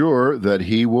am sure that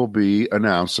he will be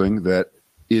announcing that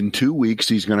in 2 weeks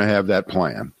he's going to have that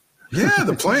plan. Yeah,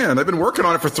 the plan. They've been working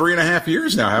on it for 3.5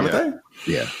 years now, haven't they?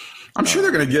 Yeah. I'm sure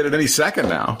they're going to get it any second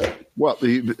now. Well,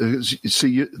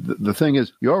 the thing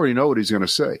is, you already know what he's going to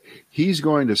say. He's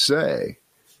going to say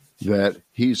that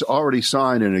he's already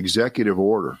signed an executive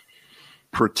order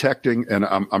protecting, and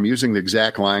I'm using the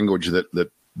exact language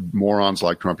that morons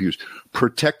like Trump use,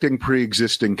 protecting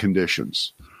pre-existing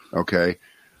conditions, okay,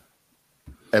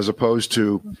 as opposed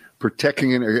to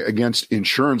protecting it against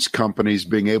insurance companies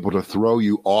being able to throw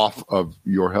you off of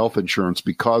your health insurance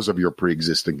because of your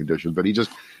pre-existing conditions. But he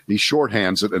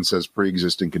shorthands it and says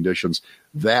pre-existing conditions.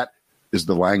 That is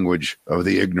the language of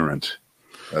the ignorant.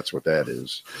 That's what that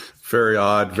is. Very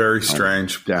odd, very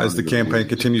strange as the campaign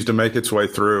continues to make its way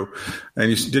through.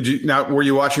 And were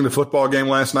you watching the football game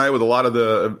last night with a lot of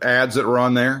the ads that were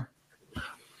on there?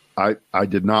 I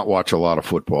did not watch a lot of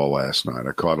football last night.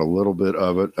 I caught a little bit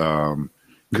of it.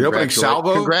 The opening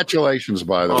salvo? Congratulations,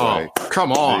 by the way.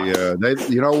 Come on.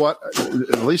 You know what?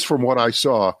 At least from what I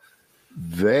saw,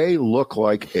 they look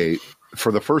like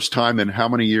for the first time in how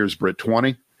many years, Britt?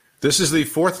 20? This is the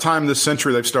fourth time this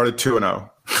century they've started 2-0.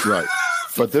 Right.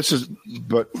 But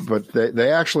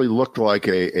they actually looked like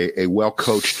a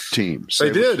well-coached team. They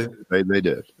did. They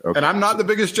did. Okay. And I'm not the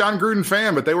biggest John Gruden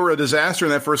fan, but they were a disaster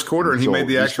in that first quarter, and he made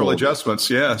the actual adjustments.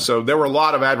 Yeah. So there were a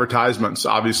lot of advertisements,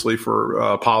 obviously,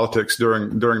 for politics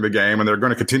during the game, and they're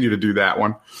going to continue to do that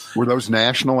one. Were those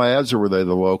national ads, or were they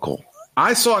the local?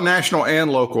 I saw national and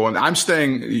local, and I'm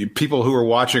staying. People who are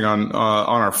watching on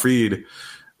our feed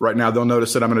right now, they'll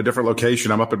notice that I'm in a different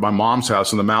location. I'm up at my mom's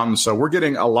house in the mountains. So we're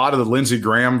getting a lot of the Lindsey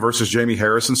Graham versus Jamie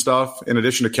Harrison stuff, in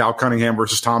addition to Cal Cunningham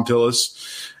versus Tom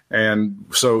Tillis And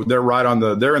so they're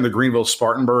they're in the Greenville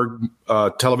Spartanburg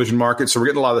television market. So we're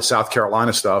getting a lot of the South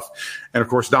Carolina stuff. And of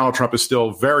course, Donald Trump is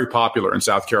still very popular in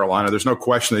South Carolina. There's no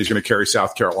question that he's going to carry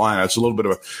South Carolina. It's a little bit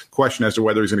of a question as to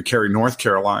whether he's going to carry North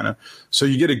Carolina. So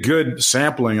you get a good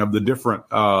sampling of the different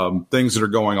things that are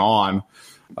going on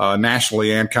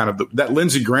nationally, and kind of that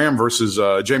Lindsey Graham versus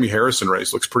Jamie Harrison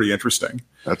race looks pretty interesting.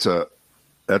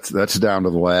 That's down to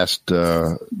the last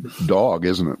dog,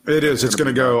 isn't it? It is. It's going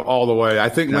to go all the way. I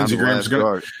think Lindsey Graham's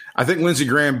going to. I think Lindsey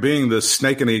Graham, being the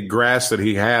snake in the grass that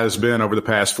he has been over the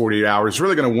past 48 hours, is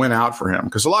really going to win out for him,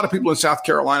 because a lot of people in South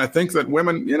Carolina think that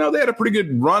women, they had a pretty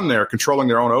good run there controlling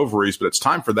their own ovaries, but it's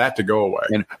time for that to go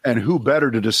away. And who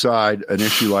better to decide an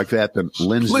issue like that than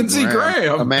Lindsey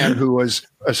Graham, a man who has,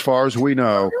 as far as we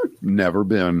know, never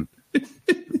been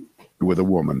with a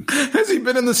woman. Has he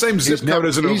been in the same zip code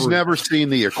as an ovary? He's never seen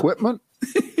the equipment,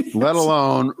 let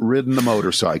alone ridden the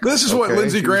motorcycle. This is what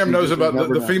Lindsey Graham knows about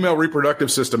the female reproductive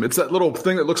system. It's that little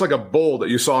thing that looks like a bull that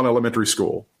you saw in elementary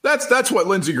school. That's what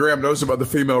Lindsey Graham knows about the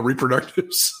female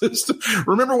reproductive system.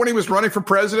 Remember when he was running for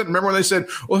president? Remember when they said,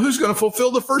 well, who's going to fulfill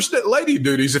the first lady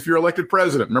duties if you're elected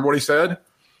president? Remember what he said?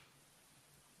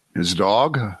 His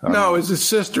dog? No, it's his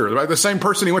sister, like the same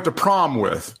person he went to prom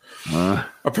with.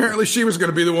 Apparently she was going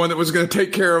to be the one that was going to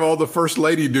take care of all the first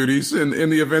lady duties in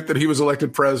the event that he was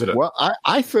elected president. Well,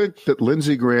 I think that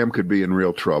Lindsey Graham could be in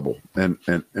real trouble, and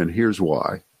here's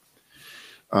why.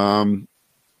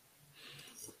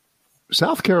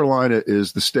 South Carolina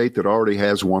is the state that already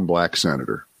has one black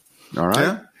senator. All right?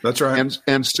 Yeah, that's right.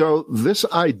 And so this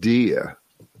idea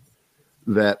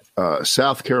that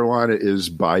South Carolina is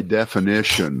by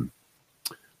definition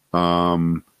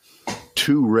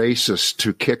too racist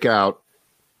to kick out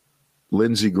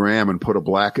Lindsey Graham and put a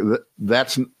black,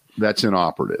 that's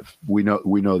inoperative. We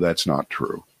know that's not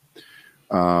true.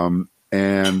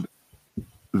 And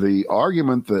the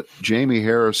argument that Jamie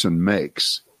Harrison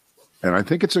makes, and I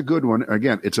think it's a good one.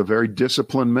 Again, it's a very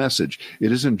disciplined message.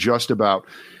 It isn't just about,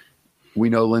 we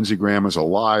know Lindsey Graham is a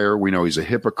liar. We know he's a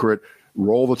hypocrite.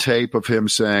 Roll the tape of him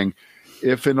saying,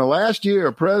 if in the last year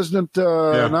a president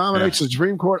nominates the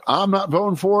Supreme Court, I'm not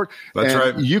voting for it. That's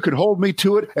right. You can hold me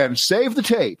to it and save the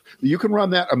tape. You can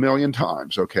run that 1,000,000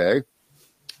 times. Okay.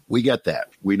 We get that.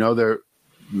 We know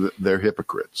they're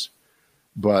hypocrites.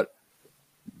 But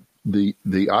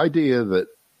the idea that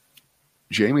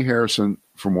Jamie Harrison,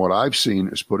 from what I've seen,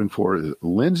 is putting forward is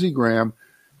Lindsey Graham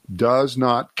does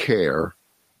not care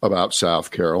about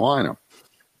South Carolina.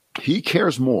 He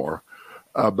cares more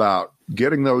about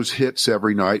getting those hits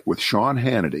every night with Sean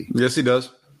Hannity. Yes, he does.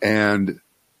 And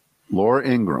Laura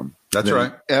Ingraham. That's than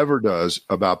right. He ever does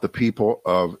about the people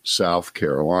of South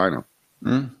Carolina.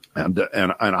 And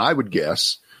I would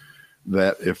guess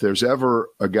that if there's ever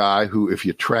a guy who, if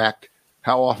you track,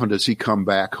 how often does he come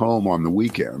back home on the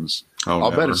weekends?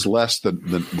 I'll bet it's less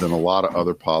than a lot of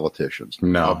other politicians.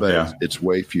 No, I'll bet it's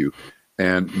way few.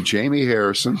 And Jamie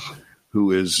Harrison,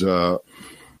 who is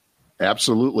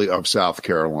absolutely of South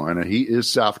Carolina. He is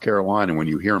South Carolina when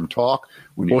you hear him talk.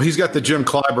 He's got the Jim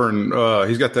Clyburn.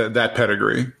 He's got that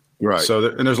pedigree, right? So,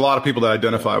 and there's a lot of people that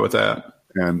identify with that.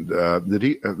 And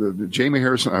Jamie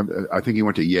Harrison? I think he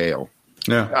went to Yale.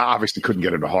 Yeah, obviously couldn't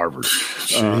get into Harvard.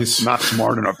 Not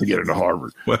smart enough to get into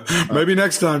Harvard. Well, maybe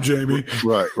next time, Jamie.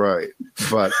 Right.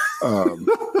 But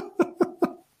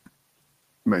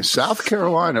South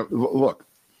Carolina. Look,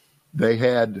 they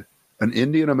had an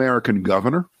Indian American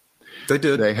governor. They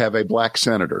did. They have a black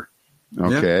senator.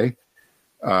 Okay.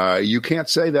 Yeah. You can't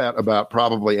say that about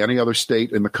probably any other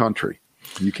state in the country.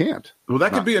 You can't. Well,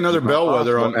 that could be another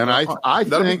bellwether on. And I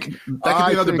think that could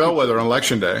be another bellwether on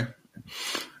Election Day.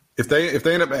 If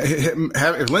they end up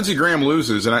if Lindsey Graham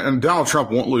loses and Donald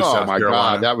Trump won't lose South Carolina,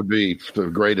 God, that would be the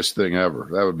greatest thing ever.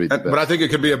 That would be. But I think it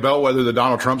could be a bellwether that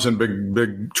Donald Trump's in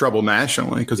big trouble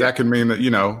nationally, because that could mean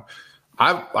that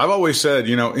I've always said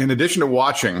in addition to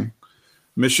watching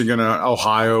Michigan,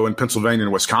 Ohio, and Pennsylvania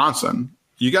and Wisconsin,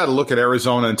 you got to look at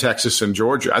Arizona and Texas and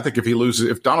Georgia. I think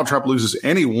if Donald Trump loses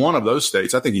any one of those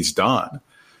states, I think he's done.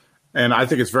 And I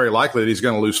think it's very likely that he's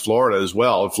going to lose Florida as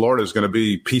well. Florida is going to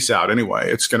be peace out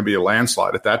anyway. It's going to be a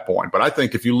landslide at that point. But I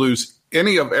think if you lose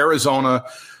any of Arizona,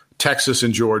 Texas,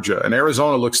 and Georgia, and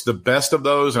Arizona looks the best of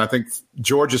those, and I think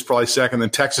Georgia's probably second,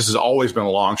 then Texas has always been a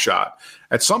long shot.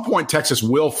 At some point, Texas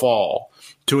will fall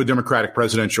to a Democratic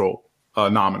presidential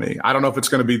nominee. I don't know if it's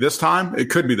going to be this time. It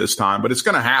could be this time, but it's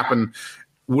going to happen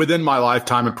within my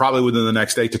lifetime and probably within the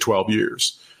next 8 to 12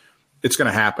 years. It's going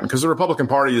to happen because the Republican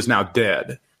Party is now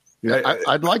dead. Yeah,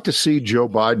 I'd like to see Joe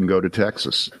Biden go to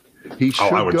Texas. He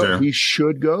should I would go. too. He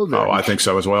should go there. Oh, I think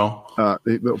so as well.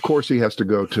 Of course, he has to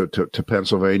go to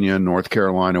Pennsylvania, North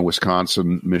Carolina,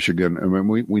 Wisconsin, Michigan. I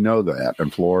mean, we know that,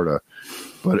 and Florida.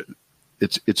 But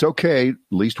it's okay, at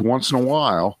least once in a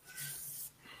while,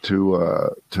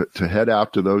 to head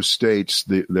out to those states.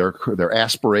 They're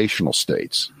aspirational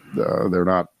states. They're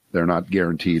not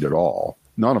guaranteed at all.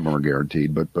 None of them are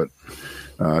guaranteed.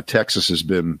 But Texas has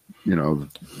been,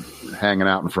 hanging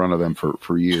out in front of them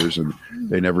for years, and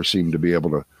they never seem to be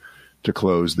able to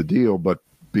close the deal. But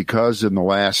because in the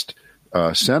last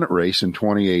Senate race in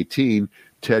 2018,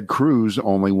 Ted Cruz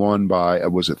only won by,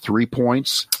 was it 3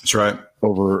 points? That's right.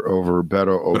 Over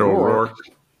Beto O'Rourke.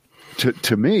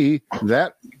 To me,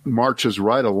 that marches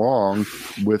right along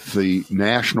with the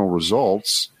national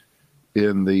results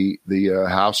in the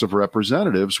House of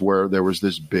Representatives, where there was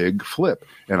this big flip.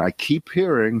 And I keep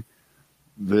hearing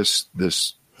this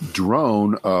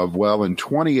drone of, well, in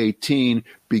 2018,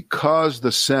 because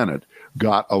the Senate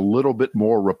got a little bit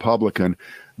more Republican,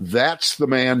 that's the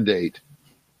mandate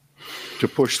to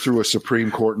push through a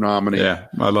Supreme Court nominee. Yeah,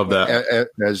 I love that.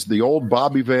 As the old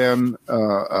Bobby Van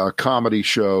comedy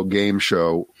show, game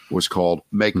show was called,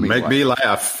 Make Me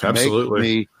Laugh.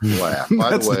 Absolutely. Make Me Laugh.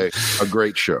 By the way, a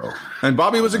great show. And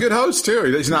Bobby was a good host, too.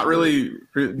 He's not really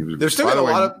 – there's still a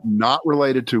lot of – not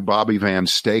related to Bobby Van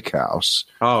Steakhouse.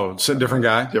 Oh, it's a different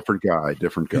guy? Different guy.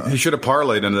 He should have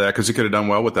parlayed into that because he could have done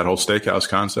well with that whole steakhouse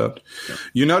concept. Yeah.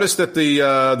 You notice that the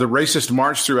racist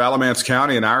march through Alamance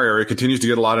County in our area continues to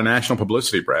get a lot of national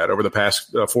publicity, Brad, over the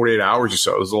past 48 hours or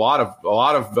so. There's a lot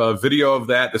of video of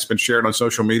that's been shared on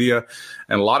social media,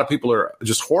 and a lot of people are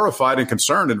just horrified and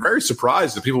concerned and very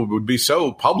surprised that people would be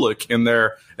so public in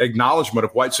their acknowledgement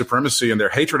of white supremacy and their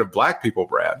hatred of black people,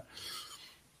 Brad.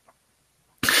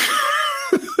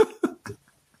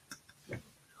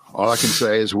 All I can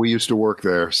say is we used to work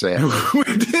there, Sam. We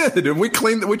did, and we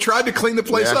tried to clean the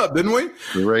place up, didn't we?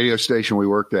 The radio station we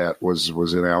worked at was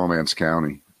in Alamance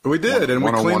County. We did, and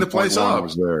we cleaned the place up.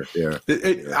 Was there,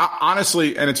 yeah.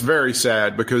 Honestly, and it's very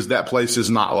sad because that place is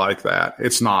not like that.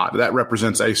 It's not. That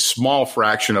represents a small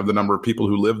fraction of the number of people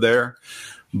who live there,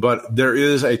 but there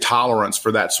is a tolerance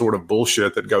for that sort of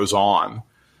bullshit that goes on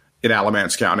in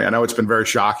Alamance County. I know it's been very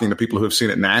shocking to people who have seen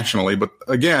it nationally, but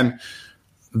again,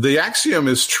 the axiom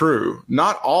is true.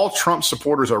 Not all Trump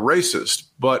supporters are racist,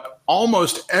 but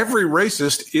almost every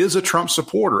racist is a Trump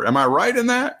supporter. Am I right in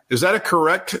that? Is that a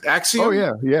correct axiom? Oh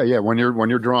yeah. When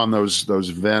you're drawing those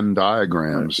Venn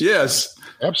diagrams, yes,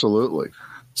 absolutely.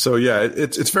 So yeah,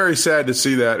 it's very sad to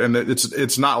see that, and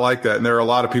it's not like that. And there are a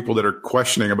lot of people that are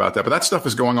questioning about that. But that stuff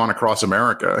is going on across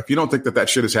America. If you don't think that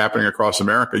shit is happening across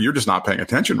America, you're just not paying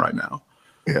attention right now.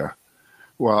 Yeah.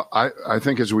 Well, I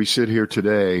think as we sit here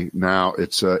today, now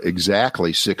it's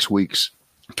exactly 6 weeks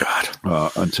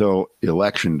until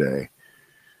Election Day.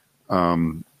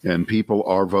 And people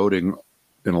are voting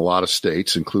in a lot of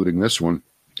states, including this one,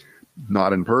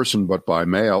 not in person, but by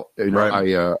mail.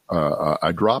 Right.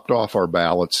 I dropped off our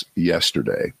ballots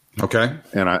yesterday. Okay.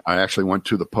 And I actually went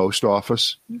to the post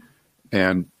office.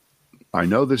 And I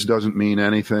know this doesn't mean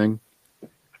anything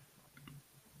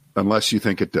unless you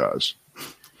think it does.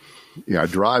 Yeah, I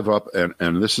drive up,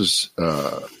 and this is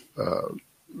the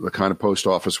kind of post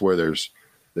office where there's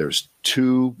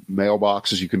 2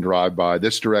 mailboxes you can drive by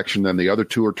this direction, then the other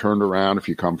 2 are turned around if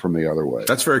you come from the other way.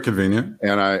 That's very convenient.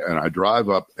 And I drive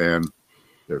up, and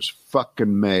there's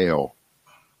fucking mail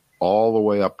all the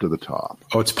way up to the top.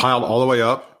 Oh, it's piled all the way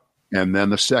up? And then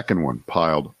the second one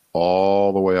piled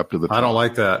all the way up to the top. I don't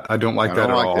like that. I don't like that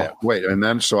at all. That. Wait, and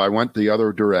then so I went the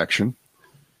other direction,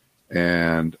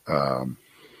 and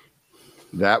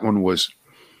that one was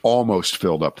almost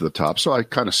filled up to the top. So I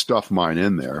kind of stuffed mine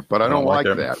in there, but I don't like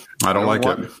that. I don't like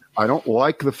it. I don't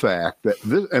like the fact that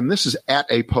this is at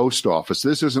a post office.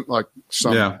 This isn't like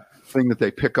some thing that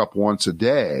they pick up once a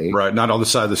day. Right. Not on the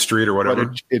side of the street or whatever.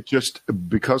 But it just,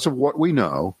 because of what we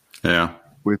know. Yeah.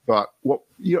 We thought, well,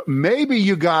 maybe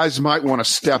you guys might want to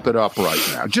step it up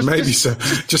right now. Just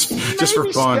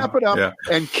for fun. Step it up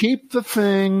and keep the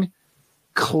thing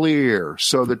clear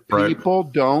so that people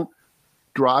don't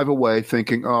drive away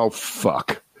thinking, oh,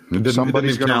 fuck.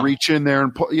 Somebody's going to reach in there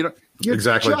and pull. You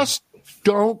exactly. Just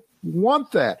don't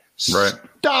want that. Right.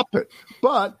 Stop it.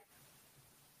 But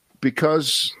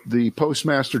because the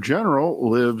Postmaster General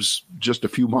lives just a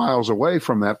few miles away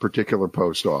from that particular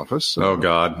post office. Oh,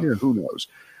 God. Who knows?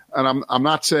 And I'm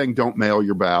not saying don't mail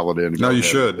your ballot in. No, you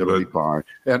should. It'll be fine.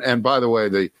 And by the way,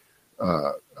 the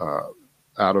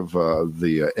out of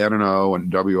the NNO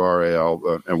and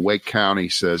WRAL and Wake County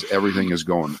says everything is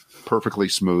going perfectly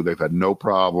smooth. They've had no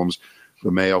problems.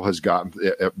 the mail has gotten.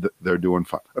 They're doing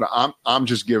fine. But I'm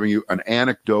just giving you an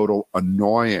anecdotal,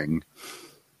 annoying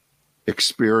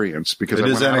experience because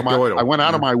I went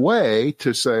out of my way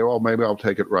to say, well, maybe I'll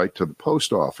take it right to the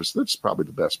post office. That's probably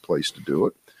the best place to do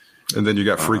it. And then you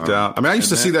got freaked out. I mean, I used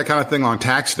to see that kind of thing on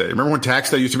tax day. Remember when tax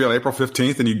day used to be on April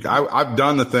 15th? And I've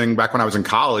done the thing back when I was in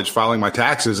college filing my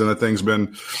taxes, and the thing's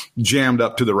been jammed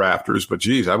up to the rafters. But,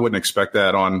 geez, I wouldn't expect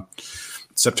that on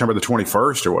September the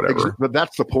 21st or whatever. But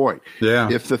that's the point. Yeah.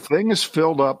 If the thing is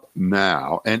filled up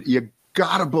now, and you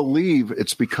got to believe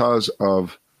it's because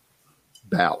of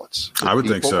ballots. I would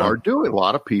think so. A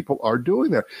lot of people are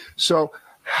doing that. So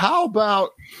how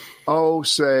about,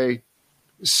 say,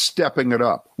 stepping it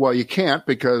up? Well, you can't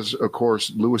because, of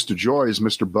course, Louis DeJoy is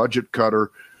Mr. Budget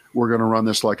Cutter. We're going to run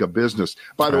this like a business.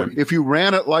 By the way, if you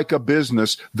ran it like a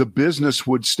business, the business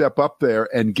would step up there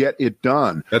and get it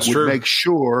done. That's true. Make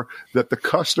sure that the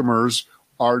customers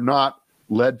are not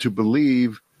led to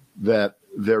believe that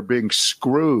they're being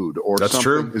screwed or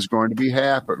something is going to be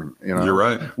happening. You know? You're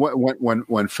right.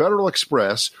 When Federal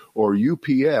Express or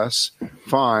UPS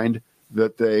find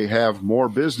that they have more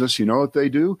business, you know what they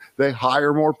do? They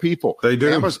hire more people. They do.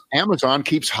 Amazon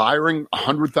keeps hiring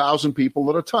 100,000 people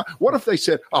at a time. What if they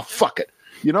said, "Oh, fuck it.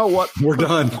 You know what? We're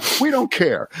done. We don't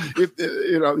care. If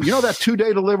you know that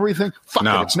 2-day delivery thing? Fuck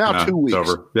it. It's now 2 weeks. It's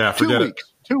over. Yeah, forget it.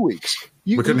 2 weeks.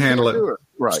 We couldn't handle it.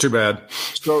 Right. It's too bad.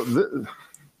 So,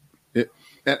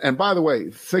 and by the way,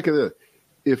 think of this: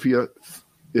 if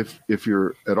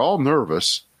you're at all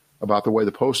nervous about the way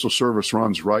the Postal Service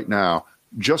runs right now,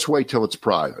 just wait till it's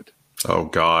private. Oh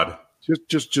God!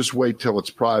 Just wait till it's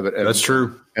private. And, that's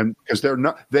true. And because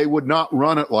they would not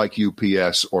run it like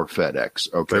UPS or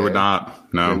FedEx. Okay, they would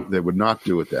not. No, they would not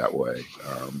do it that way.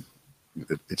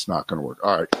 It's not going to work.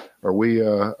 All right,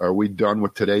 are we done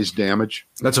with today's damage?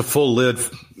 That's a full lid,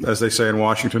 as they say in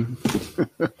Washington.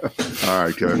 All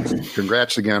right,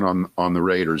 congrats again on the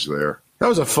Raiders there. That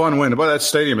was a fun win. But that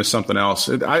stadium is something else.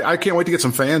 I can't wait to get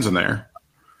some fans in there.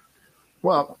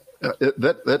 Well,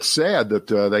 that's sad that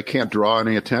they can't draw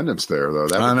any attendance there, though.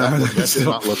 That did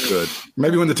not look good.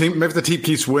 Maybe if the team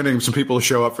keeps winning, some people will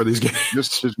show up for these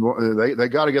games. They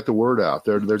got to get the word out.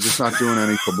 They're just not doing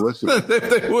any publicity.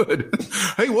 They would.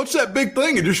 Hey, what's that big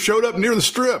thing? It just showed up near the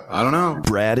strip. I don't know.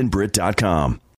 BradandBritt.com.